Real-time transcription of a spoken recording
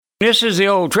This is the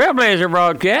old Trailblazer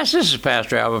broadcast. This is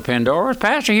Pastor Alvin Pendoris,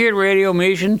 pastor here at Radio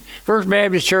Mission, First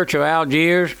Baptist Church of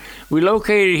Algiers. We're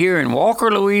located here in Walker,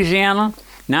 Louisiana,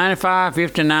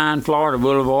 9559 Florida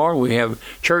Boulevard. We have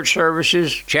church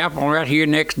services, chapel right here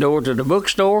next door to the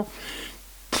bookstore.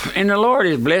 And the Lord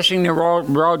is blessing the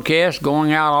broadcast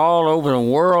going out all over the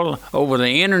world, over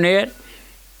the internet.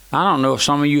 I don't know if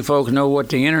some of you folks know what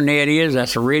the internet is.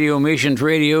 That's a Radio Missions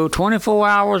radio, 24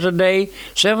 hours a day,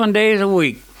 7 days a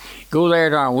week. Go there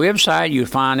to our website. You'll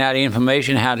find out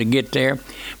information how to get there.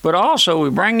 But also, we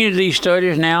bring you these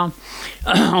studies now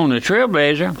on the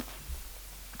Trailblazer.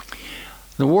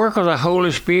 The work of the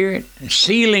Holy Spirit,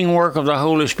 sealing work of the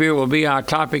Holy Spirit will be our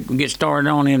topic we get started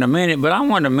on in a minute. But I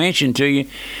want to mention to you,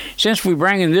 since we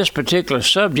bring in this particular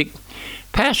subject,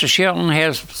 Pastor Shelton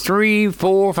has 3,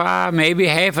 4, 5, maybe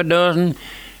half a dozen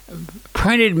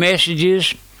printed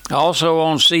messages, also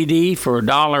on CD for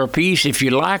 $1 a piece if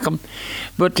you like them.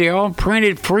 But they're all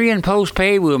printed pre and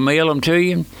postpaid. We'll mail them to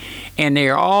you. And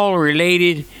they're all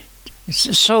related.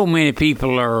 So many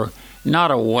people are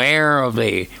not aware of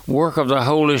the work of the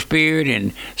Holy Spirit,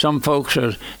 and some folks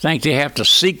think they have to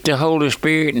seek the Holy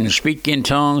Spirit and speak in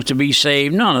tongues to be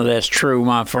saved. None of that's true,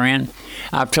 my friend.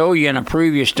 I've told you in a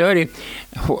previous study,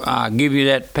 I'll give you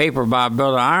that paper by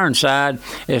Brother Ironside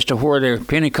as to where their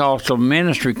Pentecostal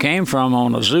ministry came from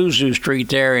on Azusa Street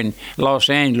there in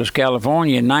Los Angeles,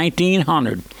 California in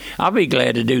 1900. I'll be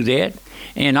glad to do that.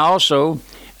 And also,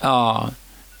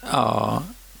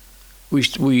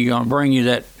 we going to bring you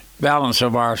that balance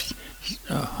of our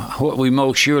what we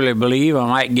most surely believe. I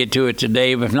might get to it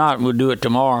today, but if not, we'll do it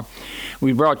tomorrow.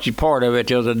 We brought you part of it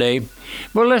the other day.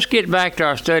 But let's get back to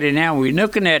our study now. We're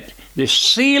looking at the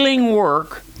sealing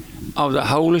work of the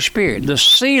Holy Spirit. The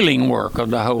sealing work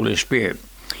of the Holy Spirit.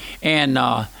 And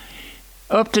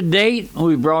up to date,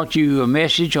 we brought you a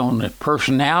message on the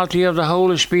personality of the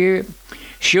Holy Spirit,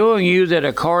 showing you that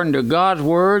according to God's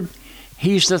Word,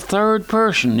 He's the third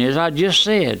person, as I just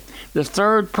said, the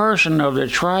third person of the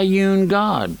triune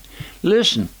God.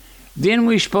 Listen, then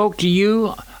we spoke to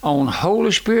you on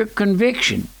Holy Spirit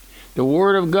conviction. The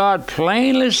Word of God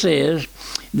plainly says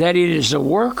that it is the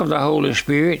work of the Holy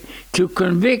Spirit to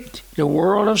convict the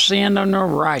world of sin and of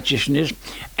righteousness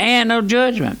and of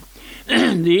judgment.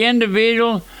 The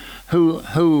individual who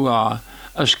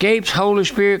escapes Holy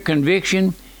Spirit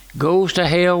conviction goes to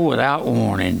hell without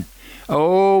warning.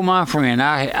 Oh, my friend,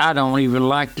 I don't even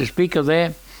like to speak of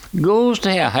that. Goes to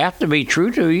hell. Have to be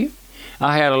true to you.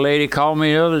 I had a lady call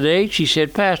me the other day. She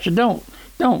said, Pastor, don't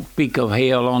speak of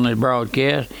hell on the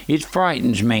broadcast. It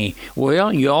frightens me.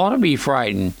 Well, you ought to be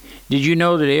frightened. Did you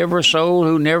know that every soul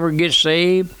who never gets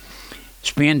saved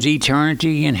spends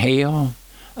eternity in hell?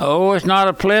 Oh, it's not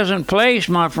a pleasant place,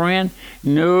 my friend.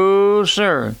 No,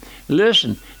 sir.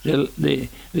 Listen, we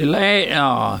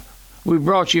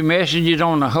brought you messages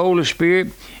on the Holy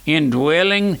Spirit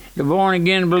indwelling the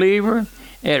born-again believer.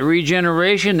 At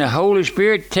regeneration, the Holy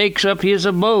Spirit takes up His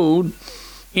abode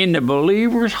in the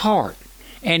believer's heart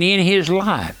and in his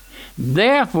life.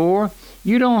 Therefore,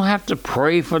 you don't have to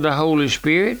pray for the Holy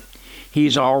Spirit.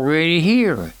 He's already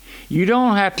here. You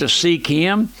don't have to seek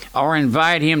Him or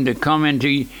invite Him to come into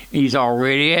you. He's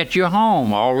already at your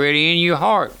home, already in your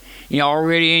heart,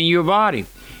 already in your body,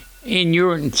 in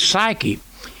your psyche.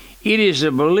 It is the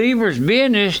believer's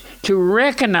business to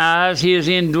recognize His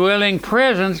indwelling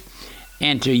presence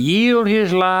and to yield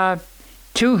his life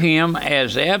to Him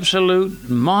as absolute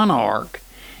monarch,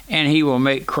 and He will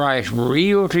make Christ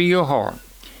real to your heart.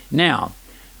 Now,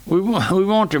 we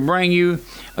want to bring you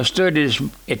a study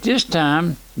at this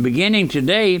time, beginning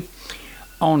today,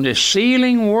 on the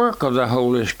sealing work of the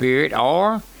Holy Spirit,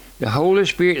 or the Holy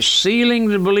Spirit sealing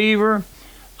the believer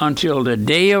until the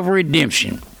day of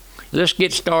redemption. Let's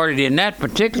get started in that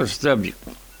particular subject.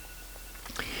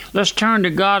 Let's turn to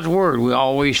God's Word. We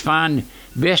always find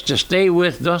best to stay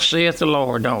with, thus saith the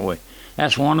Lord, don't we?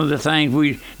 That's one of the things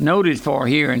we noted for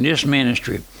here in this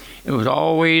ministry. It was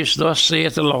always, thus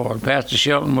saith the Lord. Pastor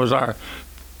Shelton was our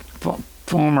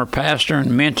former pastor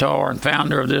and mentor and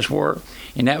founder of this work,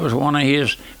 and that was one of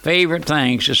his favorite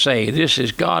things to say. This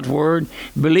is God's Word.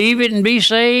 Believe it and be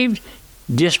saved.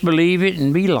 Disbelieve it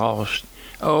and be lost.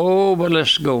 Oh, but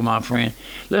let's go, my friend.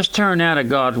 Let's turn now to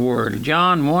God's Word.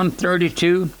 John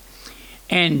 1:32.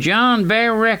 And John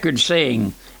bare record,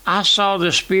 saying, I saw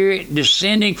the Spirit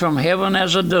descending from heaven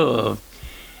as a dove,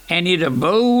 and it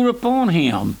abode upon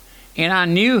Him, and I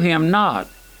knew Him not.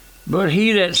 But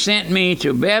He that sent me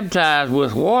to baptize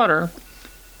with water,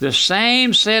 the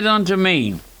same said unto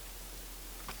me,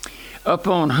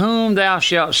 Upon whom thou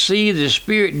shalt see the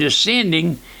Spirit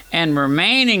descending and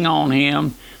remaining on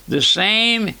Him, the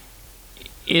same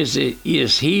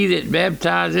is he that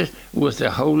baptizeth with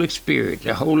the Holy Spirit,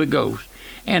 the Holy Ghost.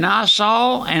 And I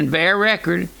saw and bear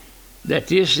record that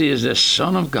this is the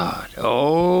Son of God.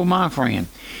 Oh, my friend.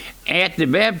 At the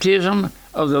baptism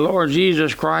of the Lord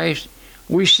Jesus Christ,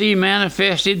 we see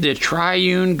manifested the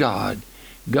triune God,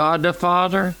 God the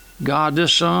Father, God the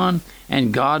Son,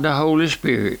 and God the Holy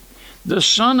Spirit. The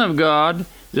Son of God,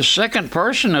 the second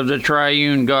person of the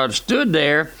triune God, stood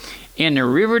there in the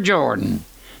river Jordan.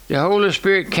 The Holy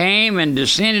Spirit came and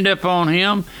descended upon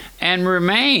him and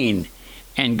remained.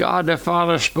 And God the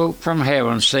Father spoke from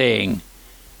heaven, saying,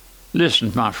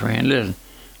 listen, my friend, listen.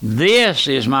 This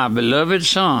is my beloved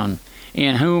Son,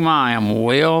 in whom I am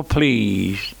well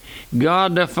pleased.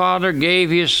 God the Father gave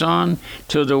his Son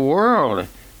to the world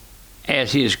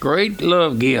as his great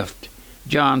love gift.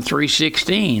 John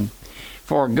 3:16.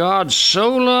 For God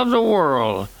so loved the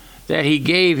world that he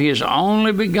gave his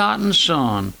only begotten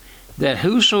Son, that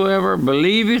whosoever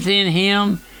believeth in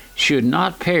him should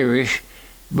not perish,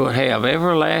 but have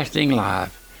everlasting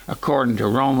life, according to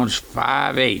Romans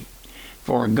 5:8.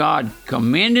 For God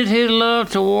commended his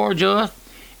love towards us,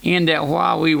 in that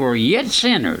while we were yet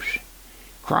sinners,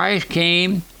 Christ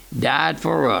came, died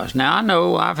for us. Now, I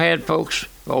know I've had folks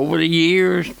over the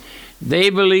years, they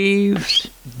believe,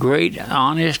 great,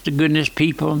 honest to goodness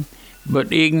people,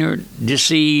 but ignorant,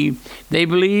 deceived. They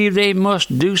believe they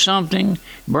must do something,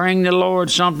 bring the Lord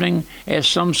something as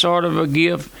some sort of a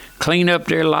gift, clean up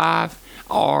their life,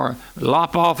 or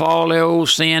lop off all their old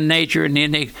sin nature, and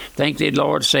then they think the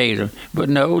Lord saved them. But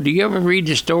no, do you ever read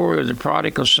the story of the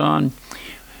prodigal son?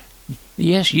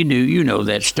 Yes, you do. You know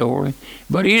that story.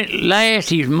 But at last,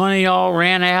 his money all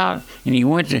ran out, and he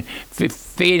went to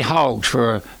feed hogs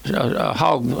for a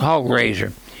hog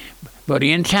raiser. But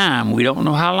in time, we don't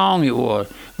know how long it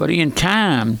was, but in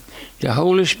time, the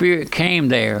Holy Spirit came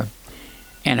there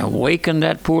and awakened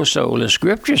that poor soul. The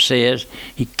Scripture says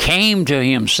he came to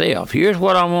himself. Here's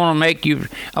what I want to make you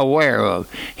aware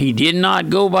of. He did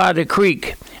not go by the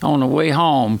creek on the way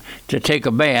home to take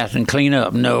a bath and clean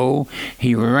up. No,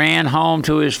 he ran home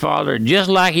to his father just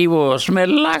like he was,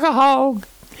 smelling like a hog.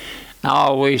 I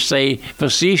always say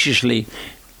facetiously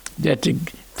that the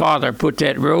father put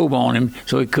that robe on him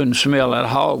so he couldn't smell that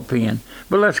hog pen.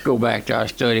 But let's go back to our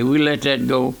study. We let that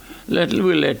go. We'll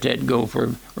let that go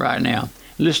for right now.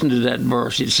 Listen to that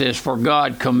verse. It says, for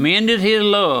God commended his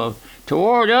love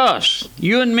toward us,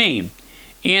 you and me,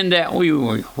 in that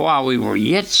while we were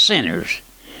yet sinners.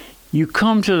 You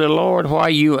come to the Lord while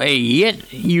you are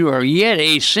yet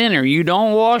a sinner. You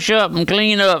don't wash up and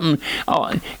clean up.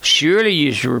 And surely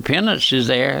your repentance is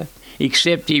there,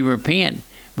 except ye repent.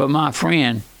 But my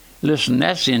friend, listen,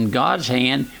 that's in God's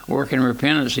hand, working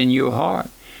repentance in your heart.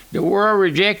 The world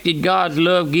rejected God's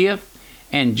love gift,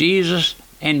 and Jesus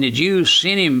and the Jews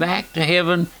sent him back to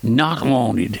heaven not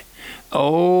wanted.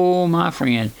 Oh, my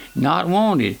friend, not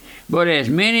wanted. But as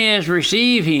many as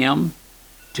receive him,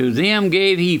 to them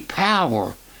gave he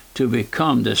power to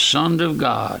become the sons of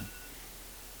God.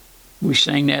 We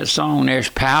sing that song, there's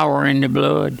power in the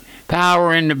blood.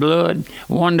 Power in the blood.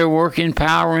 Wonder-working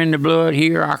power in the blood.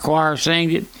 Here our choir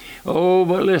sings it. Oh,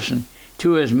 but listen,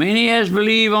 to as many as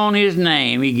believe on his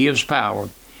name, he gives power.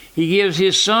 He gives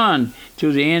his Son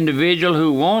to the individual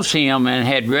who wants him and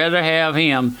had rather have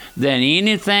him than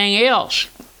anything else.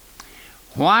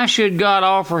 Why should God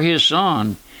offer his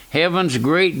Son, heaven's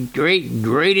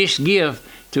greatest gift,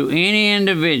 to any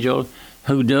individual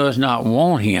who does not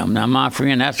want him? Now, my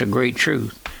friend, that's a great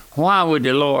truth. Why would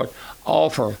the Lord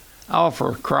offer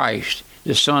Christ,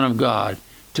 the Son of God,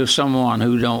 to someone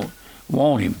who don't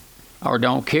want him or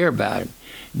don't care about him?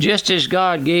 Just as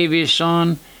God gave his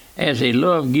Son as a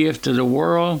love gift to the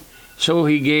world, so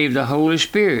he gave the Holy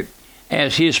Spirit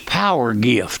as his power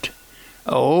gift.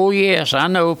 Oh, yes, I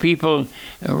know people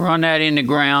run that in the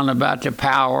ground about the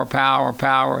power.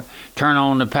 Turn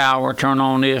on the power, turn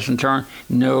on this and turn.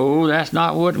 No, that's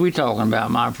not what we're talking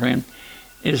about, my friend.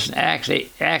 It's Acts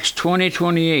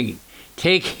 20:28.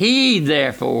 Take heed,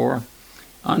 therefore,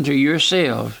 unto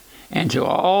yourselves and to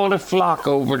all the flock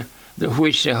over the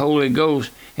which the Holy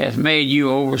Ghost hath made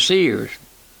you overseers,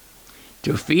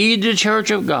 to feed the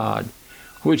church of God,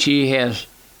 which he has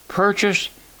purchased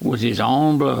with his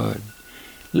own blood.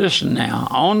 Listen now,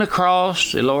 on the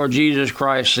cross, the Lord Jesus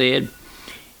Christ said,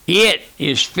 it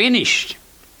is finished.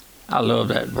 I love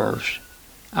that verse.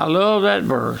 Oh,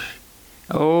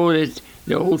 the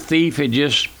old thief had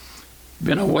just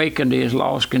been awakened to his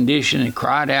lost condition and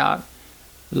cried out,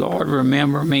 Lord,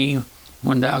 remember me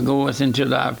when thou goest into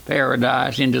thy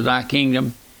paradise, into thy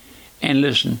kingdom. And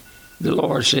listen, the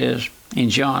Lord says in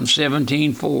John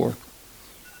 17:4,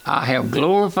 I have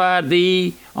glorified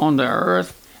thee on the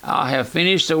earth. I have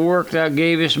finished the work thou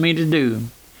gavest me to do.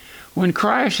 When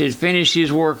Christ had finished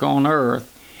his work on earth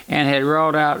and had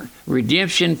wrought out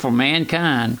redemption for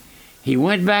mankind, he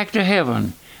went back to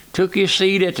heaven, took his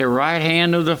seat at the right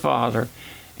hand of the Father,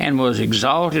 and was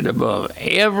exalted above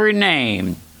every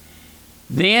name.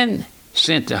 Then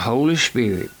sent the Holy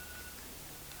Spirit.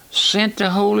 Sent the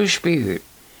Holy Spirit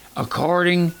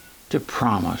according to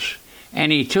promise.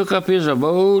 And he took up his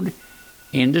abode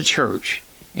in the church,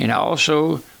 and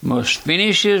also must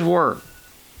finish his work.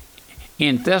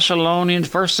 In 1 Thessalonians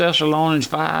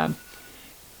 5,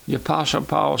 the Apostle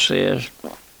Paul says,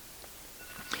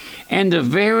 and the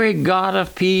very God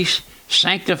of peace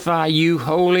sanctify you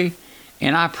wholly,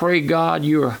 and I pray God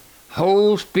your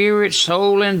whole spirit,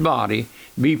 soul, and body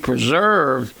be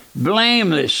preserved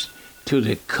blameless to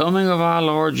the coming of our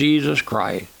Lord Jesus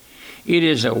Christ. It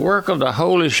is a work of the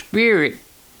Holy Spirit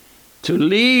to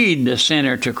lead the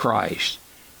sinner to Christ,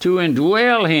 to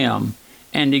indwell him,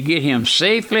 and to get him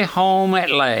safely home at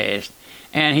last.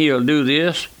 And he'll do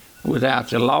this without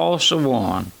the loss of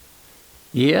one.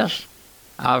 Yes,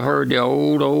 I've heard the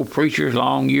old preachers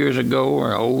long years ago,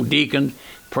 or old deacons,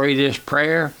 pray this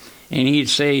prayer, and he'd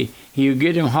say he'll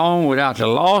get him home without the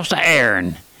loss of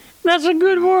Aaron. That's a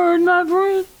good word, my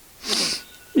friend.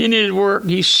 In his work,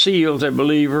 he seals a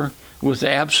believer with the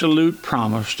absolute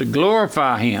promise to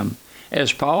glorify him.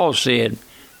 As Paul said,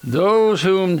 those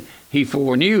whom he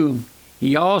foreknew,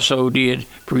 he also did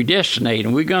predestinate.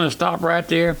 And we're going to stop right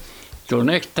there. Till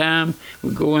next time,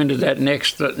 we go into that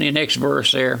next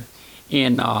verse there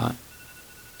in the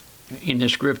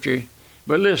scripture.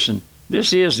 But listen,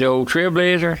 this is the old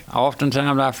Trailblazer.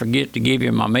 Oftentimes I forget to give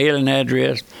you my mailing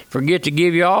address, forget to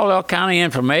give you all that kind of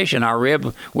information. Our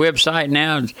website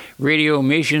now is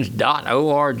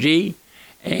radiomissions.org.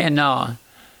 And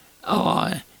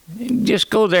just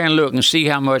go there and look and see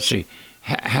how much is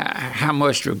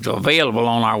available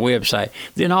on our website.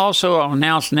 Then also I'll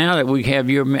announce now that we have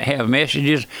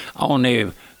messages on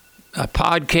the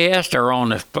podcast or on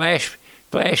the flashcast,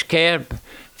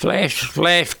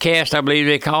 I believe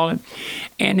they call it.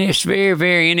 And it's very,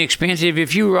 very inexpensive.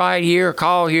 If you write here,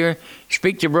 call here,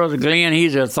 speak to Brother Glenn.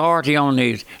 He's the authority on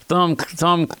the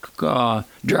thumb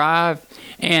drive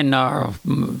and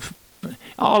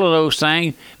all of those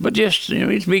things. But just,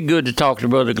 it'd be good to talk to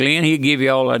Brother Glenn. He'll give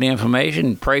you all that information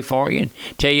and pray for you and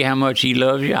tell you how much he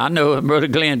loves you. I know Brother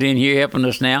Glenn's in here helping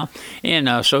us now, and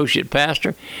associate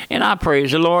pastor, and I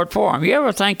praise the Lord for him. You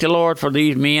ever thank the Lord for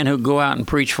these men who go out and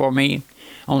preach for me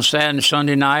on Saturday and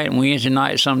Sunday night and Wednesday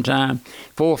night sometime?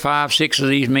 4, 5, 6 of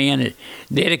these men that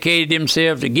dedicated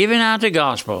themselves to giving out the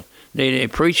gospel. They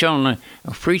preach here on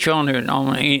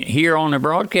the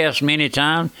broadcast many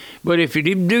times. But if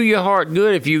you do your heart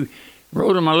good, if you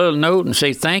wrote them a little note and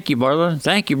say, thank you, brother,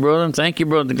 thank you, brother, thank you,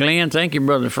 Brother Glenn, thank you,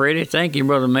 Brother Freddie, thank you,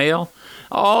 Brother Mel,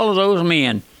 all of those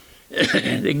men,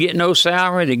 they get no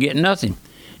salary, they get nothing.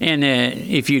 And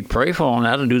if you'd pray for them,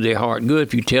 that'll do their heart good.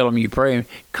 If you tell them you pray,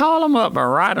 call them up or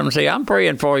write them and say, I'm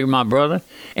praying for you, my brother.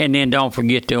 And then don't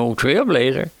forget the old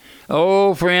Trailblazer.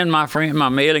 Oh, my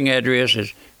mailing address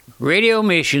is Radio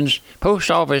Missions,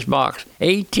 Post Office Box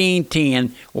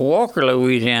 1810, Walker,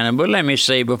 Louisiana. But let me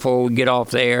say before we get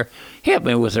off the air, help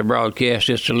me with the broadcast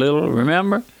just a little.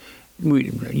 Remember,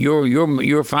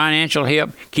 your financial help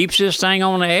keeps this thing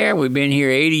on the air. We've been here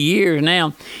 80 years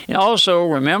now. And also,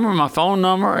 remember my phone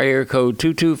number, area code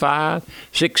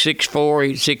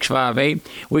 225-664-8658.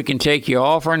 We can take your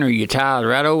offering or your tithe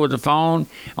right over the phone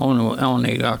on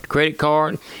the credit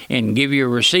card and give you a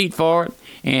receipt for it.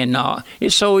 And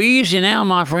it's so easy now,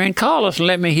 my friend. Call us and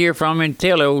let me hear from you and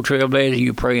tell the old Trailblazer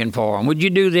you're praying for them. Would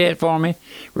you do that for me?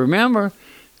 Remember,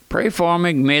 pray for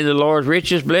me. May the Lord's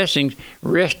richest blessings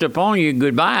rest upon you.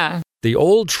 Goodbye. The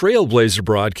old Trailblazer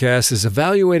broadcast is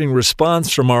evaluating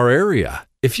response from our area.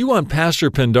 If you want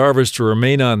Pastor Pendarvis to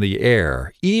remain on the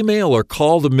air, email or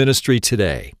call the ministry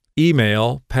today.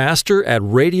 Email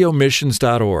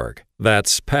pastor@radiomissions.org.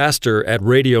 That's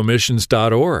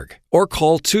pastor@radiomissions.org. Or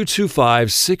call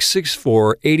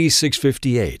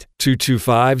 225-664-8658.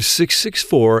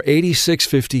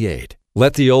 225-664-8658.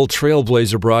 Let the old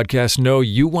Trailblazer broadcast know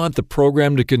you want the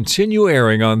program to continue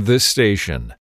airing on this station.